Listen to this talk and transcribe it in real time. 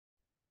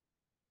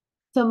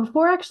So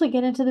before I actually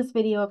get into this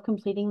video of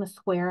completing the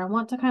square, I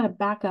want to kind of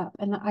back up,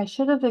 and I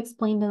should have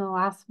explained in the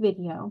last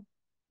video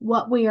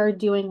what we are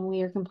doing when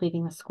we are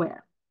completing the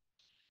square.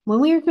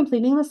 When we are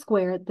completing the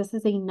square, this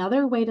is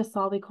another way to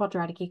solve a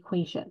quadratic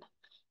equation.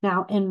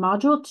 Now, in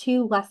Module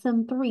 2,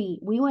 Lesson 3,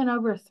 we went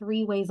over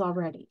 3 ways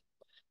already.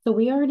 So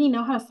we already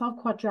know how to solve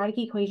quadratic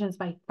equations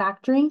by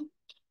factoring,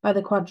 by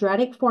the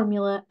quadratic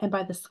formula, and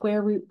by the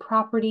square root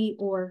property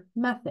or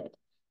method.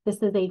 This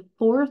is a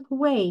 4th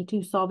way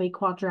to solve a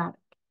quadratic.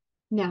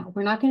 Now,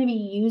 we're not going to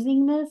be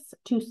using this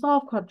to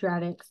solve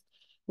quadratics.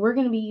 We're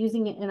going to be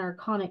using it in our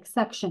conic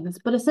sections,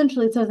 but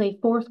essentially it says a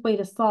 4th way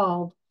to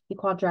solve a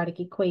quadratic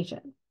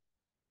equation.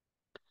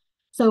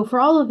 So for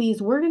all of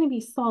these, we're going to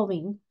be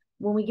solving,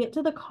 when we get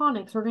to the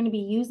conics, we're going to be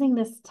using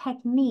this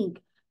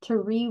technique to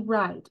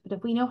rewrite. But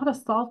if we know how to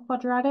solve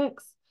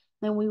quadratics,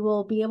 then we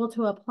will be able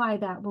to apply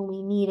that when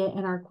we need it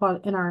in our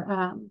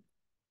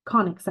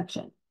conic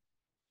section.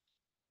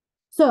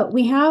 So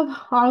we have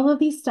all of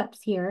these steps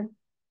here.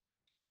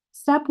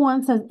 Step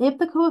 1 says if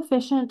the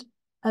coefficient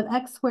of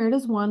x squared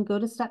is 1, go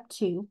to step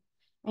 2.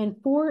 And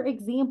for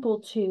example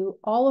 2,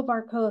 all of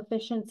our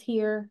coefficients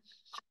here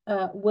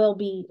will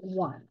be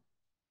 1.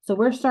 So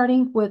we're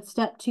starting with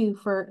step 2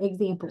 for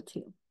example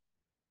 2.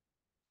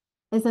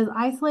 It says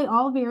isolate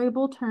all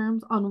variable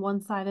terms on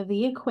one side of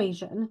the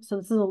equation. So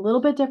this is a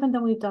little bit different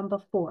than we've done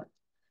before.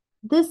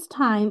 This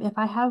time, if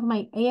I have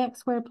my ax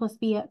squared plus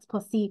bx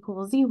plus c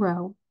equals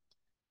 0,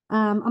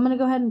 I'm going to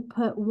go ahead and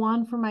put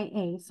 1 for my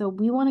a. So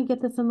we want to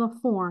get this in the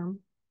form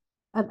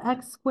of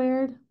x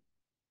squared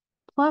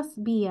plus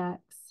bx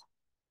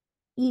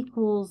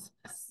equals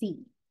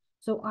c.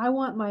 So I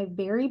want my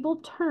variable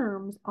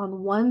terms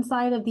on one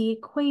side of the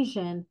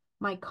equation,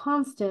 my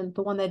constant,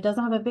 the one that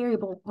doesn't have a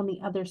variable, on the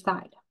other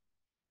side.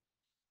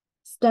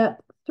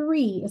 Step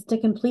 3 is to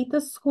complete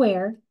the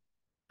square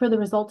for the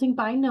resulting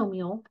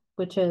binomial,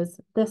 which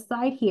is this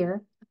side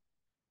here,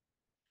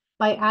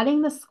 by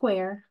adding the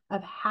square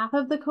of half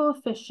of the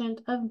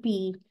coefficient of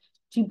b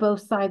to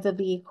both sides of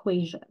the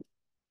equation.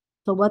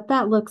 So what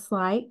that looks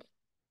like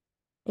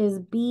is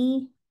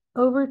b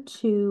over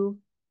 2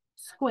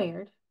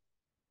 squared.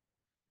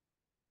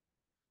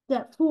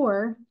 Step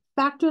 4,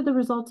 factor the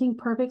resulting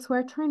perfect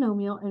square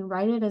trinomial and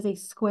write it as a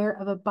square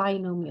of a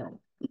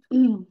binomial.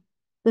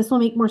 This will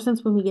make more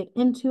sense when we get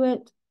into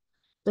it,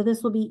 but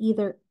this will be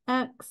either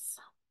x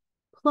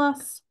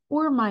plus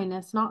or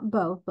minus, not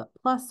both, but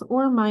plus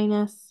or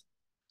minus.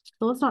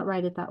 So let's not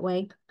write it that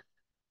way.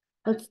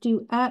 Let's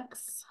do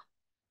x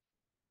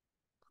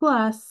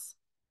plus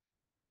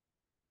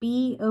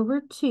b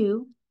over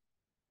 2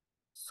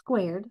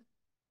 squared.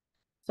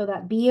 So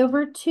that b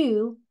over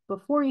 2,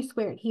 before you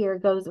square it here,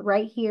 goes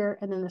right here,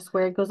 and then the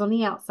square goes on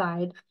the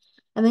outside.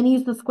 And then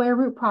use the square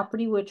root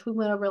property, which we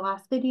went over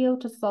last video,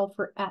 to solve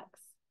for x.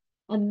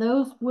 And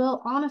those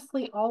will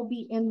honestly all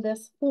be in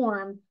this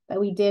form that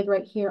we did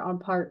right here on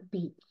part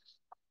B.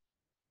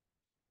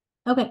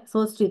 Okay, so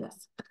let's do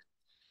this.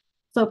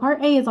 So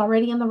part A is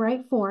already in the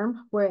right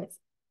form, where it's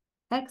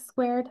x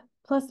squared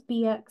plus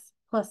bx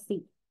plus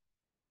c.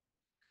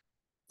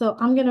 So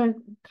I'm going to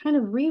kind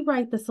of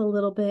rewrite this a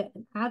little bit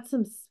and add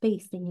some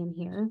spacing in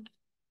here.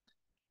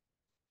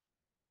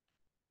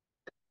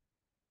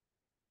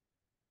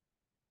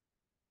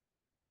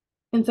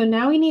 And so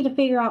now we need to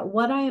figure out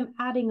what I am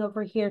adding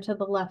over here to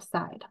the left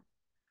side.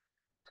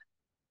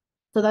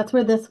 So that's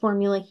where this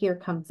formula here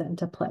comes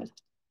into play.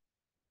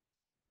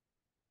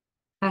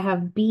 I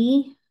have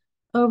b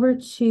over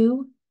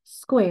 2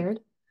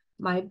 squared.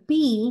 My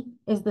b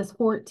is this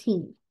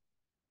 14.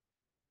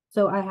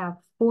 So I have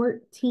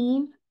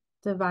 14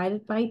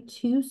 divided by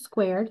 2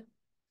 squared,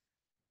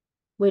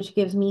 which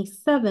gives me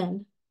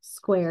 7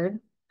 squared,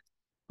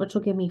 which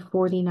will give me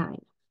 49.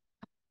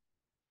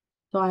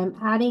 So I'm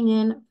adding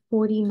in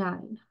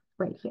 49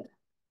 right here.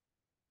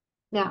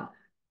 Now,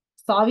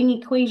 solving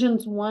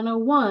equations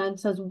 101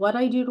 says what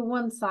I do to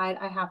one side,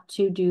 I have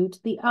to do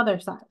to the other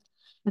side.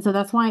 And so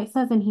that's why it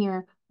says in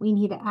here, we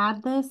need to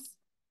add this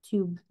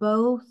to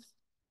both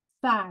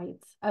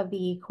sides of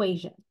the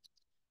equation.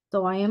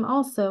 So I am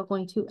also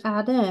going to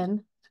add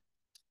in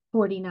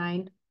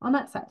 49 on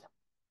that side.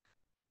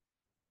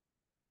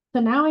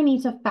 So now I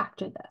need to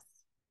factor this.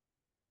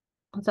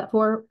 What's that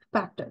for?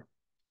 Factor.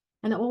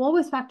 And it will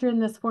always factor in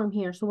this form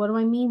here. So what do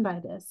I mean by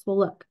this? Well,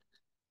 look,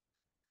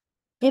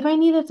 if I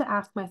needed to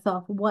ask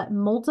myself what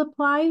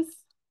multiplies,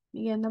 let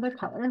me get another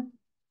color,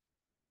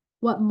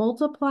 what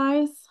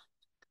multiplies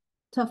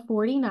to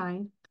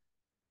 49,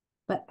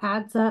 but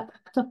adds up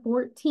to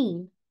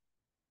 14,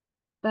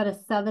 that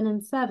is 7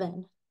 and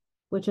 7,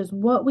 which is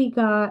what we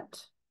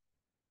got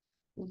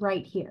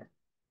right here.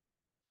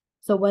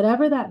 So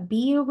whatever that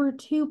b over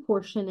 2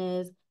 portion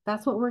is,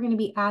 that's what we're going to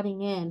be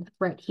adding in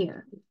right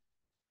here.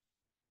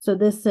 So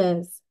this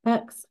is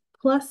x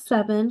plus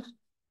 7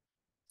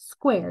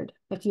 squared.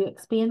 If you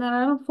expand that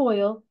out of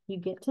FOIL, you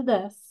get to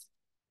this.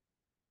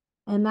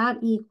 And that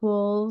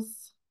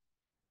equals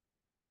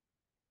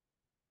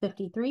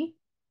 53.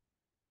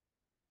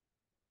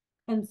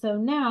 And so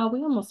now we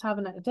almost have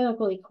an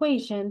identical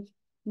equation.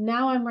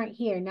 Now I'm right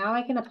here. Now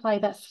I can apply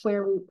that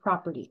square root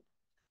property.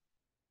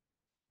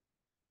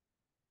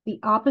 The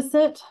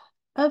opposite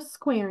of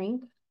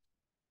squaring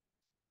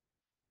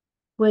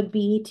would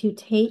be to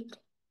take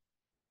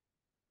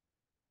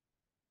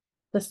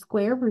the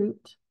square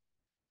root.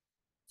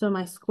 So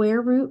my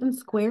square root and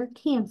square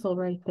cancel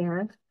right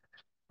there.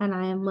 And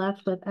I am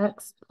left with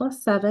x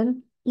plus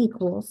 7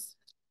 equals.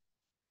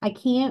 I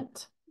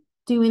can't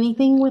do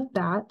anything with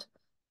that.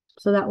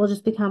 So that will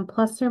just become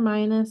plus or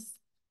minus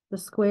the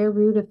square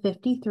root of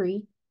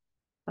 53.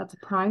 That's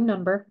a prime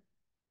number.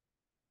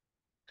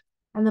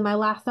 And then my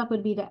last step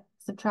would be to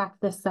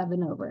subtract this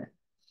 7 over.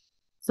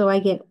 So I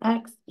get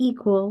x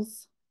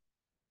equals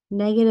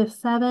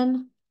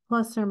 -7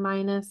 plus or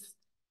minus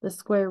the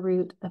square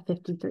root of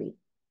 53.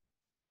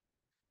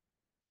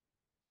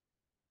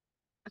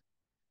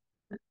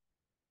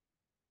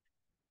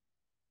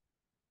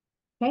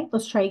 Okay,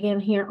 let's try again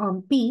here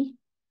on B.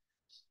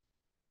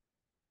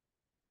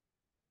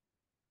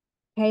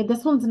 Okay,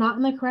 this one's not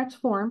in the correct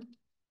form.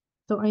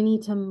 So I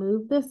need to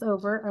move this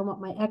over. I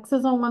want my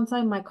x's on one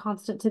side, my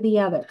constant to the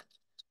other.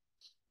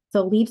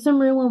 So leave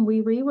some room when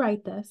we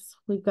rewrite this.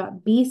 We've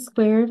got b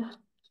squared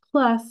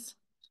plus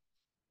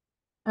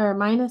or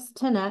minus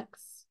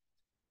 10x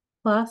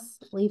plus,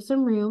 leave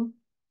some room,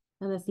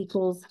 and this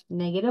equals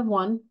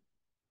 -1.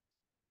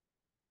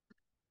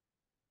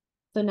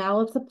 So now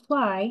let's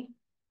apply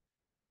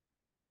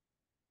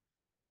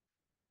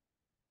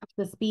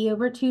this b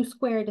over 2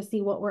 squared to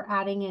see what we're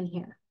adding in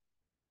here.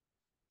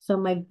 So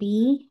my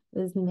b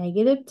is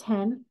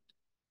 -10.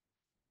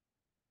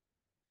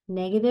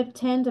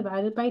 -10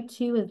 divided by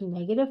 2 is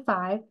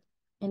 -5.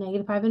 And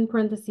 -5 in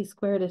parentheses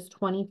squared is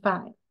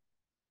 25.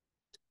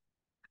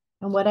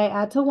 And what I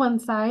add to one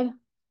side, I'm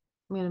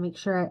going to make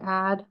sure I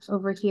add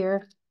over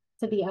here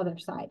to the other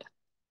side.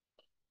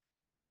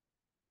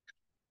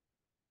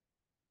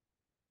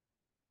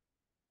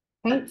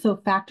 Okay, so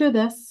factor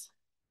this.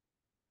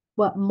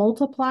 What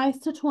multiplies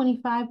to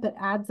 25 but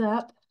adds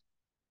up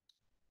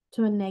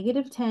to a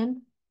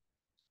 -10,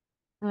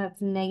 and that's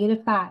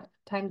 -5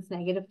 times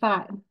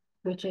 -5,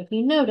 which if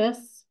you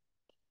notice,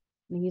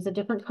 I'm going to use a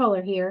different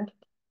color here.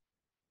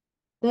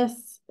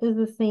 This is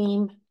the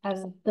same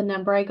as the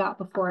number I got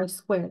before I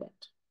squared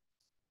it.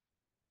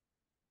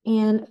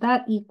 And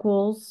that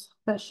equals,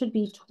 that should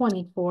be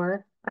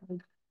 24. I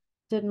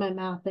did my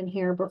math in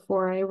here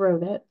before I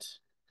wrote it.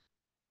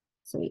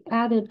 So we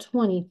added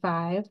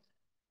 25.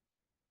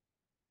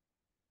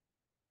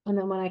 And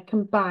then when I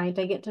combined,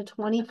 I get to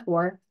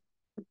 24.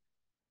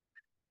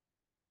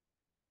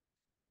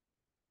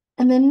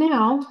 And then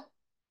now,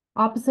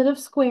 opposite of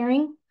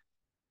squaring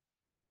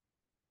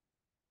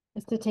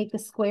is to take the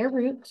square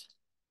root.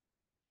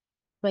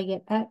 So I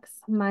get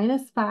x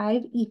minus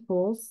 5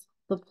 equals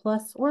the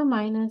plus or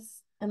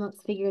minus, and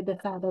let's figure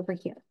this out over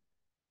here.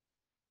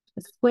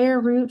 The square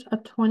root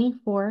of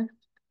 24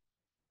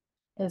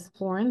 is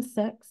 4 and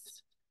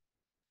 6,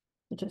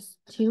 which is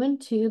 2 and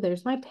 2.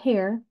 There's my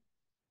pair.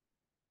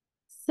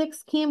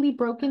 6 can be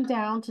broken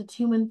down to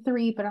 2 and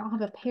 3, but I don't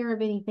have a pair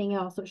of anything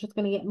else, so it's just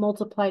going to get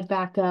multiplied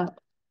back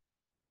up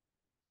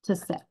to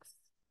 6.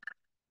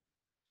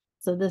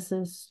 So this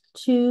is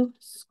 2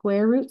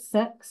 square root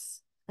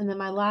 6. And then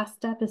my last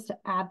step is to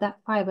add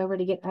that 5 over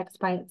to get x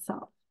by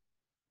itself.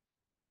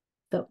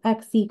 So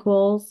x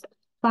equals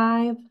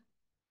 5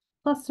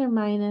 plus or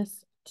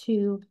minus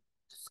 2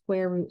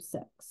 square root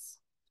 6.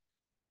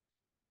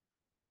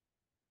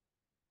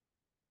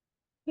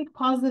 Okay,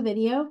 pause the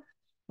video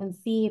and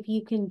see if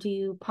you can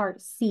do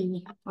part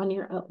C on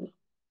your own.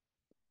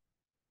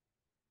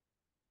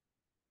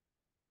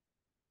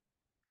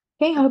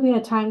 Okay, I hope you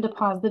had time to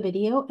pause the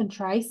video and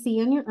try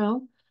C on your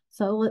own.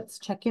 So let's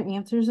check your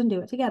answers and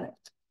do it together.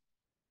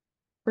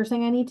 First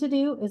thing I need to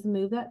do is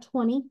move that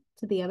 20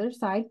 to the other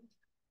side.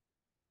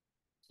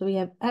 So we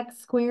have x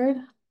squared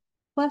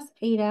plus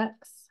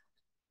 8x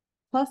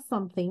plus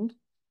something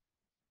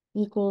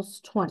equals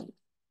 20.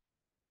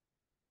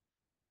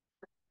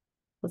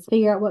 Let's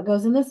figure out what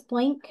goes in this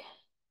blank,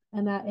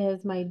 and that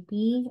is my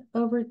b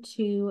over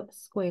 2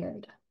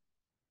 squared.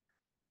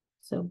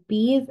 So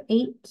b is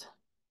 8.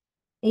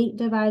 8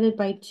 divided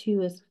by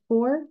 2 is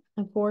 4,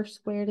 and 4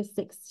 squared is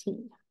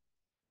 16.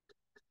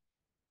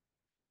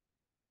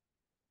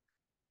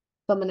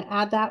 So I'm going to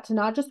add that to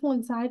not just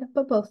one side,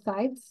 but both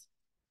sides.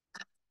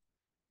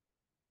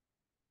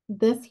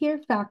 This here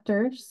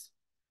factors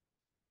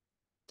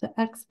to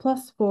x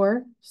plus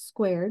 4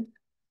 squared.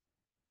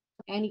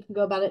 And you can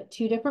go about it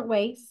 2 different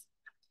ways.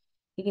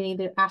 You can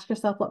either ask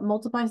yourself what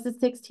multiplies to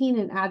 16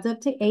 and adds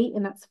up to 8,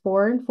 and that's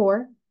 4 and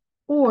 4.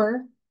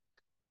 Or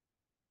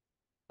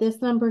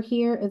this number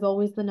here is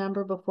always the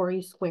number before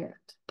you square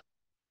it.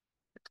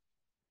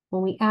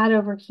 When we add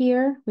over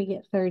here, we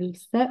get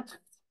 36.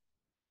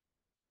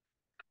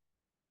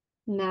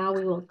 Now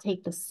we will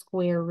take the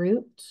square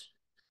root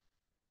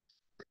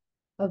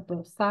of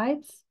both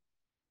sides.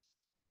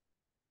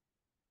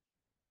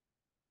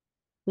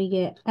 We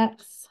get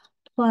x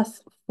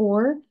plus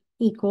 4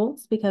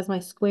 equals, because my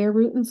square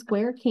root and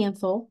square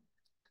cancel.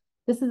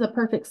 This is a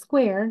perfect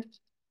square,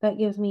 that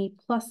gives me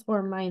plus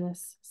or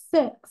minus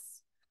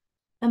 6,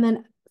 and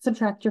then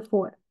subtract your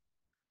 4.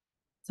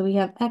 So we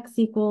have x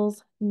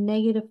equals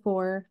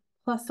 -4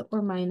 plus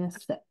or minus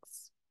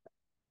 6.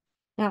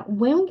 Now,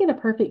 when we get a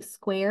perfect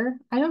square,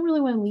 I don't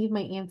really want to leave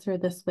my answer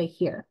this way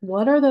here.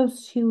 What are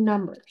those two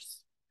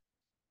numbers?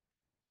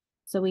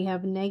 So we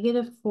have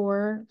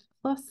 -4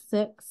 plus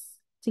 6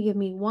 to give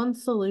me one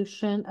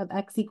solution of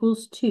x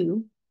equals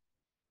 2.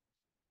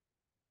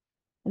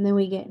 And then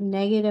we get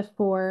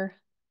 -4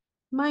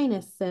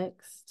 minus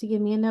 6 to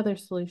give me another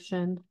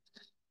solution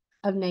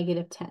of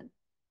 -10.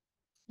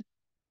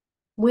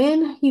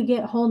 When you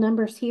get whole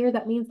numbers here,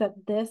 that means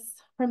that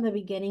this from the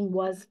beginning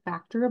was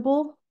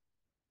factorable,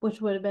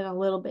 which would have been a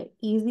little bit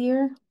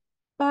easier,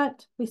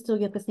 but we still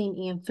get the same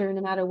answer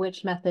no matter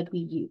which method we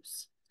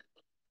use.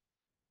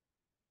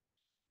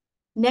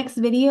 Next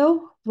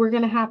video, we're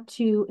going to have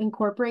to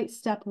incorporate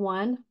step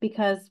 1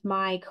 because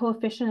my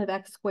coefficient of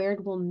x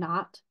squared will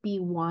not be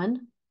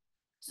 1.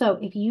 So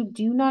if you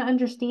do not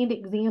understand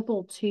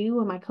example 2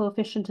 and my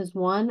coefficient is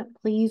 1,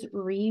 please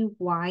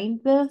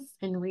rewind this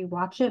and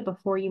rewatch it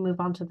before you move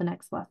on to the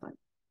next lesson.